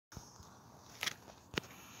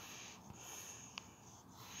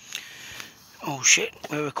Oh shit,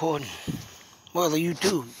 we're recording. Well,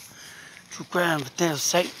 YouTube. True crime for their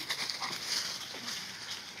sake.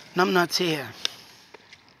 Numbnuts here.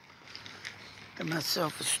 Got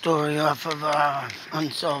myself a story off of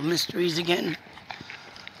Unsolved Mysteries again.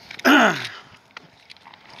 But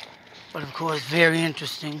of course, very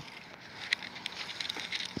interesting.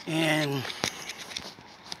 And,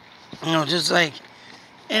 you know, just like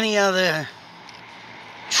any other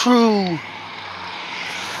true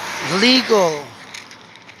legal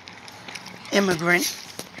immigrant,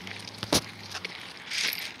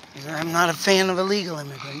 I'm not a fan of illegal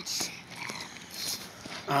immigrants.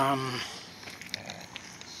 Had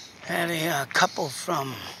a couple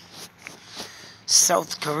from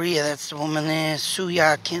South Korea. That's the woman there,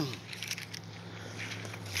 Soo-Ya Kim.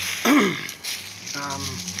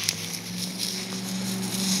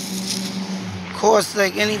 Of course,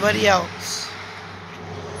 like anybody else,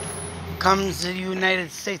 comes to the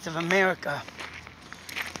United States of America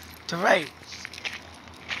to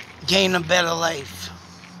gain a better life.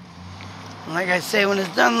 And like I say, when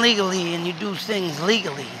it's done legally and you do things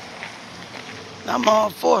legally, I'm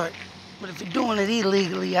all for it. But if you're doing it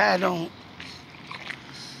illegally,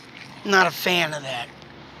 not a fan of that.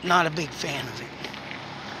 Not a big fan of it.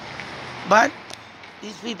 But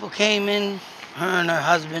these people came in, her and her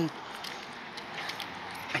husband.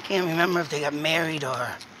 I can't remember if they got married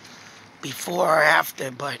or before or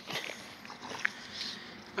after, but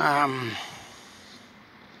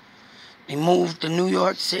they moved to New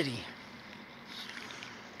York City.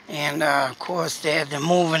 And of course they had to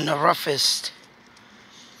move in the roughest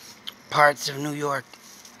parts of New York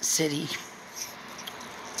City.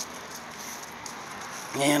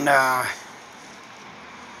 And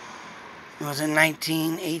it was in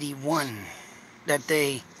 1981 that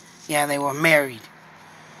they were married.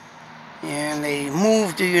 And they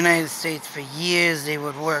moved to the United States. For years they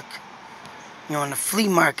would work, in the flea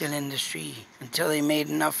market industry until they made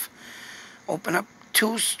enough, open up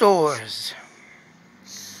 2 stores.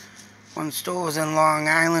 One store was in Long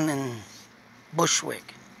Island and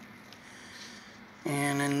Bushwick.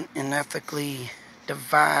 And in an ethically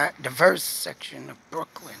diverse section of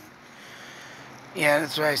Brooklyn. Yeah,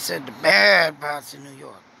 that's why I said the bad parts of New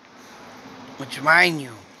York. Which mind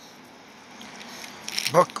you,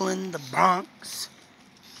 Brooklyn, the Bronx.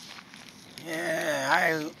 Yeah,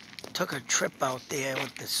 I took a trip out there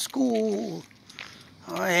with the school.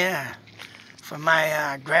 Oh yeah, for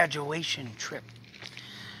my graduation trip.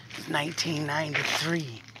 It was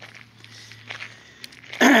 1993.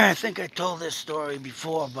 I think I told this story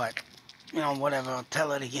before, but, whatever, I'll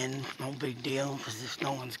tell it again. No big deal, because if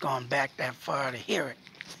no one's gone back that far to hear it.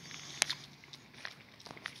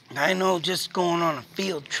 I know just going on a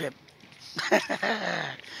field trip.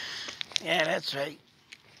 Yeah, that's right.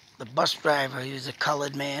 The bus driver, he was a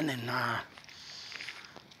colored man, and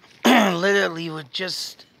literally was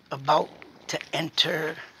just about to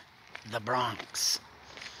enter the Bronx.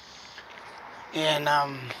 And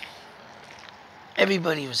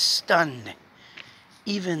everybody was stunned.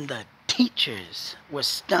 Even the teachers were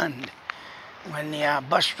stunned when the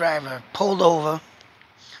bus driver pulled over,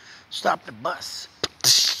 stopped the bus.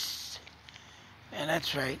 And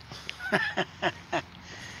that's right.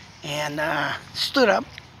 And stood up.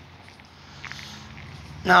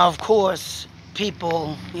 Now, of course,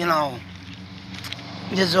 people,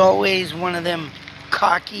 there's always one of them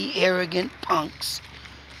cocky, arrogant punks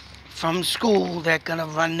from school that gonna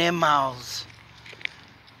run their mouths.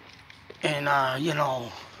 And,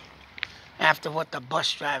 after what the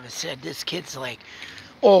bus driver said, this kid's like,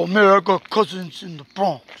 oh man, I got cousins in the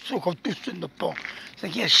Bronx. I got this in the Bronx. It's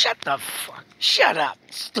like, yeah, shut up,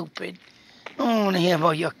 stupid. I don't want to hear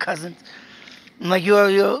about your cousins. I'm like,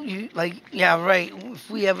 you like, yeah, right. If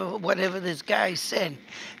we ever, whatever this guy said,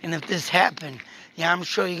 and if this happened, yeah, I'm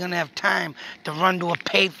sure you're going to have time to run to a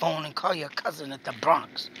payphone and call your cousin at the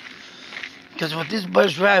Bronx. Because what this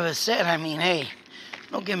bus driver said, I mean, hey,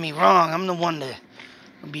 don't get me wrong, I'm the one to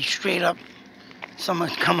be straight up. Someone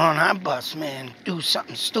come on our bus, man, do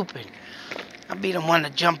something stupid. I'll be the one to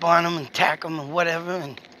jump on them and tackle them or whatever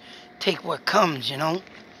and take what comes,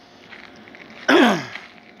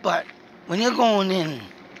 But when you're going in,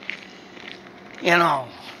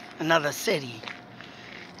 another city,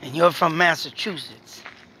 and you're from Massachusetts,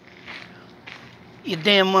 you're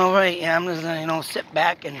damn well right. Yeah, I'm just gonna, sit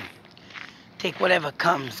back and take whatever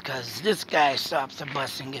comes, because this guy stops the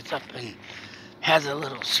bus and gets up and has a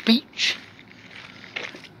little speech.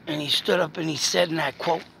 And he stood up and he said, and I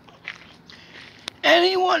quote,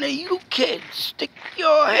 "Any one of you kids stick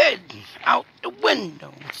your head out the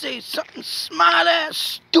window and say something smart-ass,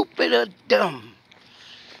 stupid, or dumb,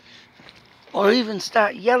 or even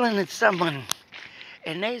start yelling at someone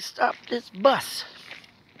And they stopped this bus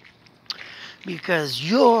because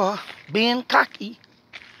you're being cocky.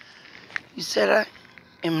 You said, I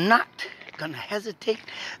am not going to hesitate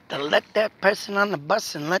to let that person on the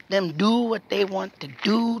bus and let them do what they want to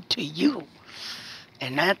do to you.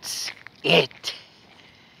 And that's it.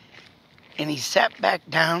 And he sat back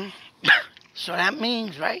down. So that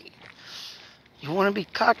means, right? You want to be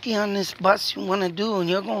cocky on this bus, you want to do, and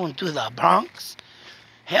you're going to the Bronx?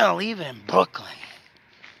 Hell, even Brooklyn.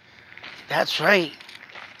 That's right.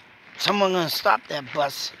 Someone going to stop that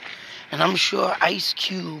bus. And I'm sure Ice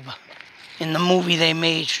Cube, in the movie they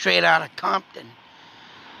made Straight Outta Compton,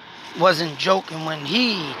 wasn't joking when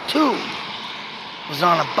he, too, was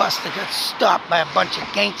on a bus that got stopped by a bunch of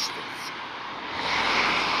gangsters.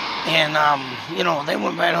 And, they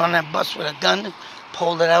went right on that bus with a gun,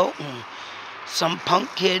 pulled it out, and some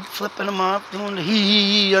punk kid flipping them off, doing the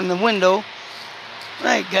hee-hee-hee on the window.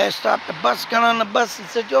 Right, guy stopped the bus, got on the bus and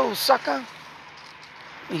said, yo, sucker.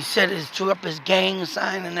 He said, threw up his gang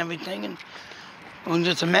sign and everything. And you can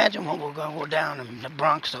just imagine what we're going to go down in the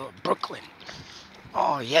Bronx or Brooklyn.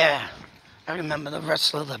 Oh, yeah. I remember the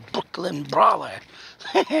wrestler, the Brooklyn Brawler.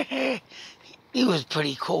 He was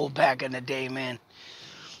pretty cool back in the day, man.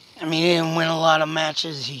 I mean, he didn't win a lot of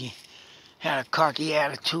matches. He had a cocky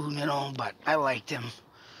attitude, but I liked him.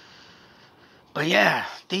 But yeah,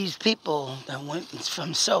 these people that went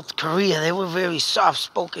from South Korea, they were very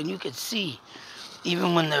soft-spoken. You could see,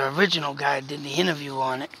 even when the original guy did the interview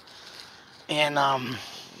on it. And,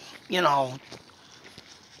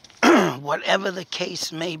 whatever the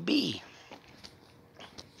case may be.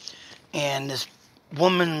 And this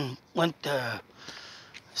woman went to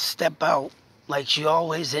step out like she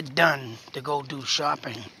always had done to go do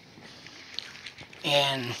shopping.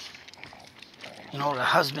 And, the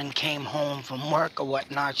husband came home from work or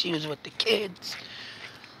whatnot. She was with the kids.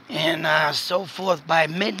 And so forth. By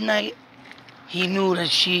midnight, he knew that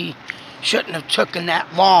she shouldn't have taken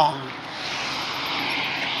that long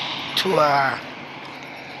to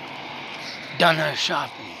done her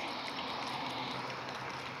shopping.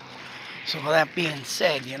 So with that being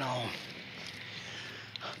said,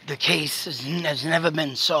 the case has never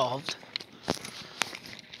been solved.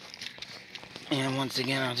 And once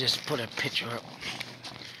again, I'll just put a picture up.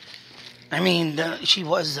 I mean, she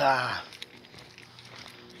was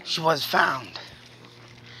found.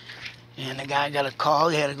 And the guy got a call.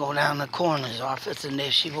 He had to go down to the coroner's office, and there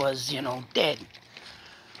she was, dead.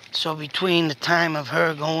 So between the time of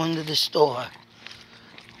her going to the store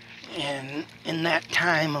and in that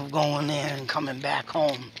time of going there and coming back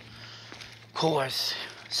home, of course,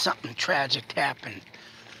 something tragic happened.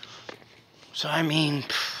 So, I mean,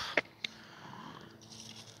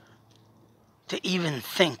 to even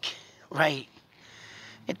think, right?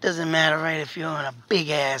 It doesn't matter, right, if you're in a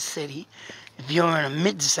big-ass city, if you're in a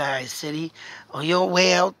mid-sized city, or you're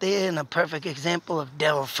way out there in a perfect example of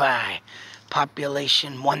Delphi,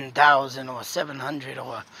 population 1,000 or 700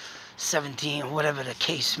 or 17, or whatever the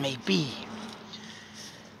case may be.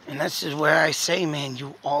 And this is where I say, man,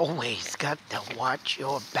 you always got to watch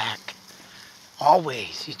your back.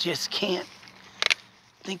 Always. You just can't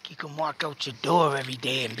think you can walk out your door every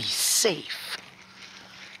day and be safe.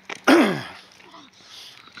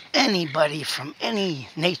 Anybody from any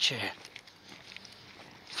nature,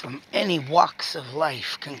 from any walks of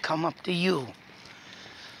life can come up to you.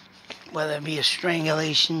 Whether it be a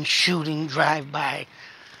strangulation, shooting, drive-by,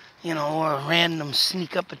 or a random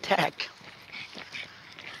sneak-up attack.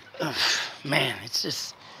 Ugh, man, it's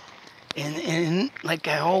just... And like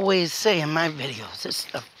I always say in my videos, this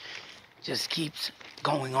stuff just keeps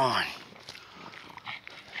going on.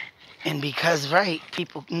 And because, right,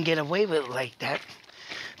 people can get away with it like that,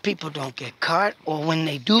 people don't get caught, or when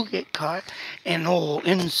they do get caught, and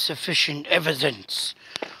insufficient evidence.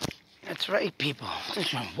 That's right, people.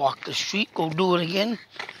 Just walk the street, go do it again,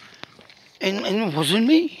 and it wasn't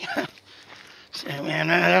me. So, man,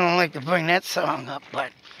 I don't like to bring that song up,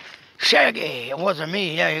 but Shaggy, it wasn't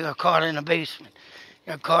me. Yeah, you got caught in the basement.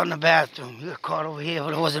 You got caught in the bathroom. You got caught over here,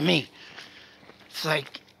 but it wasn't me. It's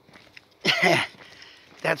like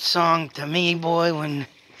that song to me, boy, when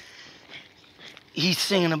he's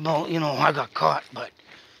singing about, I got caught, but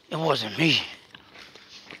it wasn't me.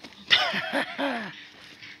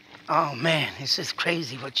 Oh, man, it's just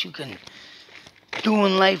crazy what you can do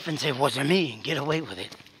in life and say, it wasn't me, and get away with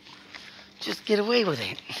it. Just get away with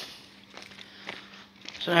it.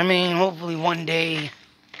 So, I mean, hopefully one day,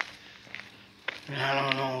 I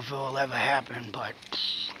don't know if it will ever happen, but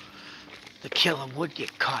the killer would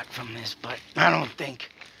get caught from this, but I don't think,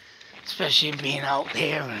 especially being out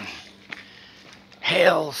there in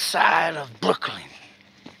hell side of Brooklyn,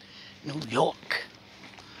 New York.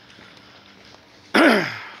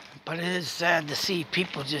 But it is sad to see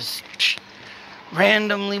people just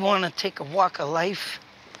randomly want to take a walk of life,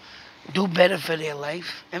 do better for their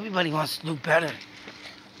life. Everybody wants to do better.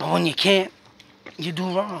 But when you can't, you do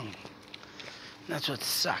wrong. That's what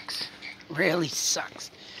sucks. Really sucks.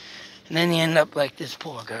 And then you end up like this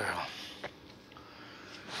poor girl.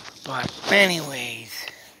 But anyways,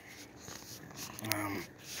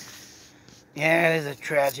 yeah, it is a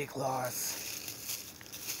tragic loss.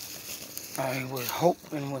 I would hope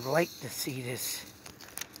and would like to see this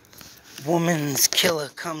woman's killer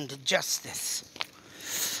come to justice.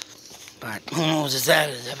 But who knows if that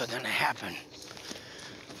is ever going to happen.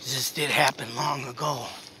 This did happen long ago.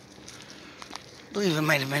 I believe it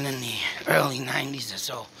might have been in the early 90s or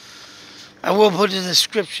so. I will put a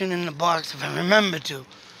description in the box if I remember to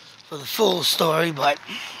for the full story, but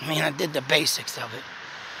I mean, I did the basics of it.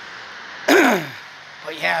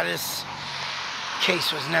 But yeah, this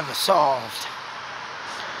case was never solved.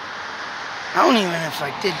 I don't even know if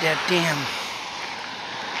I did that damn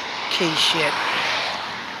case yet.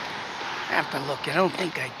 I have to look. I don't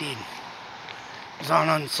think I did. It was on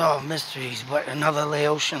Unsolved Mysteries, but another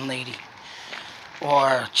Laotian lady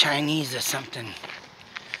or Chinese or something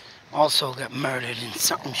also got murdered, and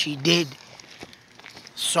something she did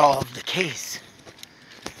solve the case.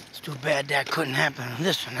 It's too bad that couldn't happen on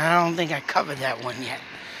this one. I don't think I covered that one yet.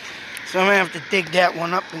 So I'm going to have to dig that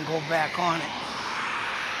one up and go back on it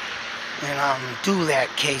and do that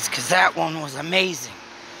case, because that one was amazing.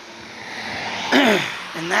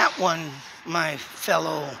 And that one, my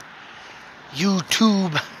fellow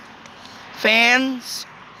YouTube fans,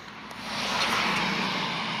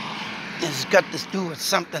 has got to do with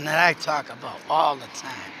something that I talk about all the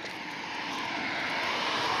time.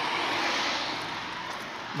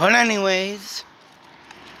 But anyways,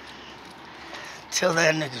 till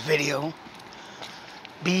that next video,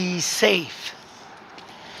 be safe,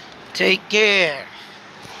 take care,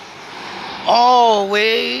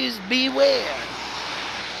 always beware.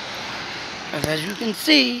 And as you can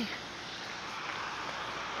see,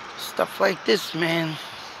 stuff like this, man,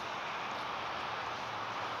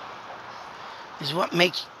 is what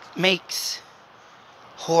makes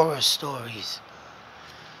horror stories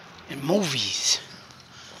and movies.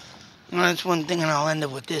 You know, that's one thing, and I'll end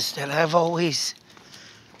up with this, that I've always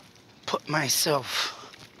put myself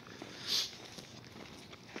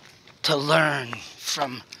to learn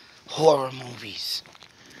from horror movies,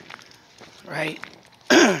 right?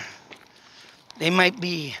 They might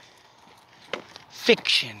be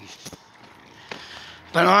fiction,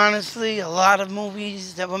 but honestly, a lot of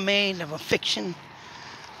movies that were made that were fiction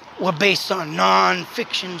were based on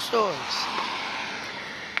non-fiction stories.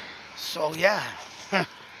 So yeah,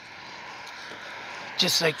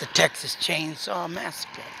 just like the Texas Chainsaw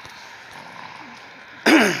Massacre.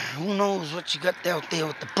 Who knows what you got out there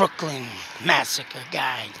with the Brooklyn Massacre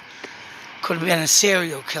guy. Could have been a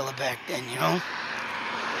serial killer back then, you know?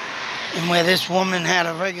 And where this woman had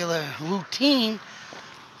a regular routine,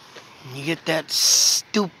 you get that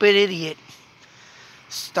stupid idiot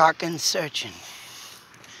stalking, searching.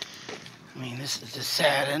 I mean, this is the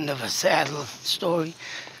sad end of a sad story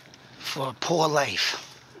for a poor life.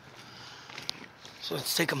 So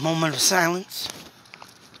let's take a moment of silence.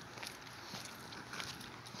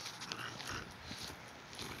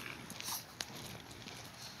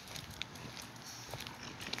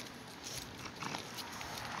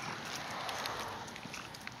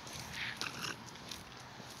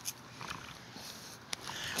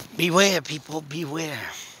 Beware, people, beware.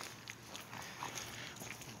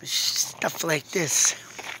 Stuff like this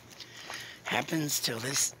happens till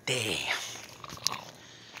this day.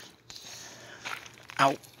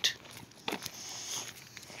 Out.